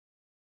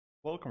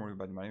Welcome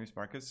everybody, my name is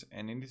Marcus,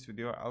 and in this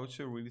video I will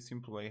show you a really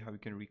simple way how you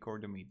can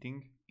record a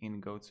meeting in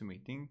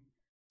GoToMeeting.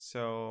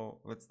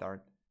 So let's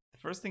start. The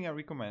first thing I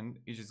recommend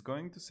is just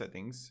going to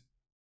settings,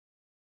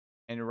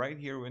 and right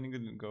here when you're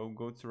going to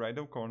go to right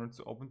up corner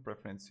to open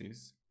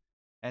preferences,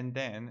 and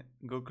then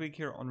go click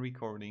here on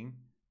recording,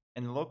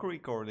 and local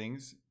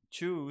recordings,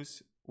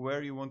 choose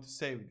where you want to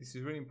save it. This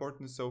is really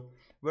important, so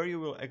where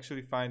you will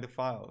actually find the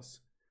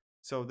files.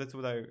 So that's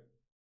what I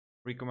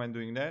recommend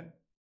doing that.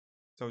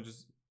 So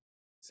just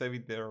save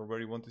it there where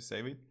you want to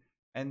save it,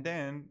 and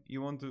then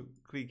you want to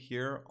click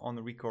here on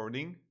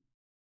recording,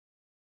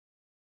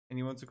 and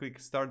you want to click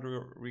start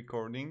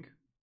recording,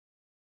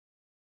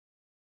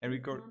 and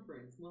record.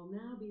 Conference will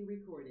now be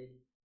recorded.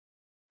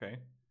 Okay,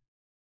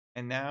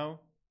 and now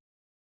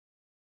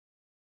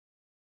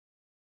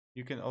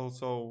you can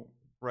also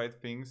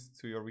write things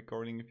to your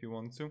recording if you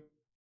want to.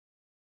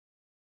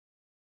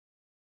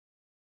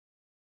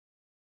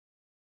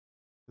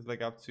 It's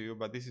like up to you,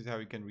 but this is how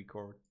you can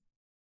record.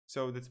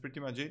 So that's pretty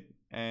much it,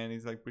 and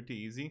it's like pretty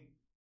easy.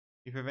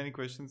 If you have any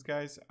questions,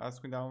 guys,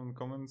 ask me down in the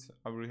comments.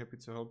 I'll be really happy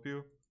to help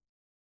you.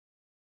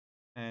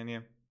 And yeah.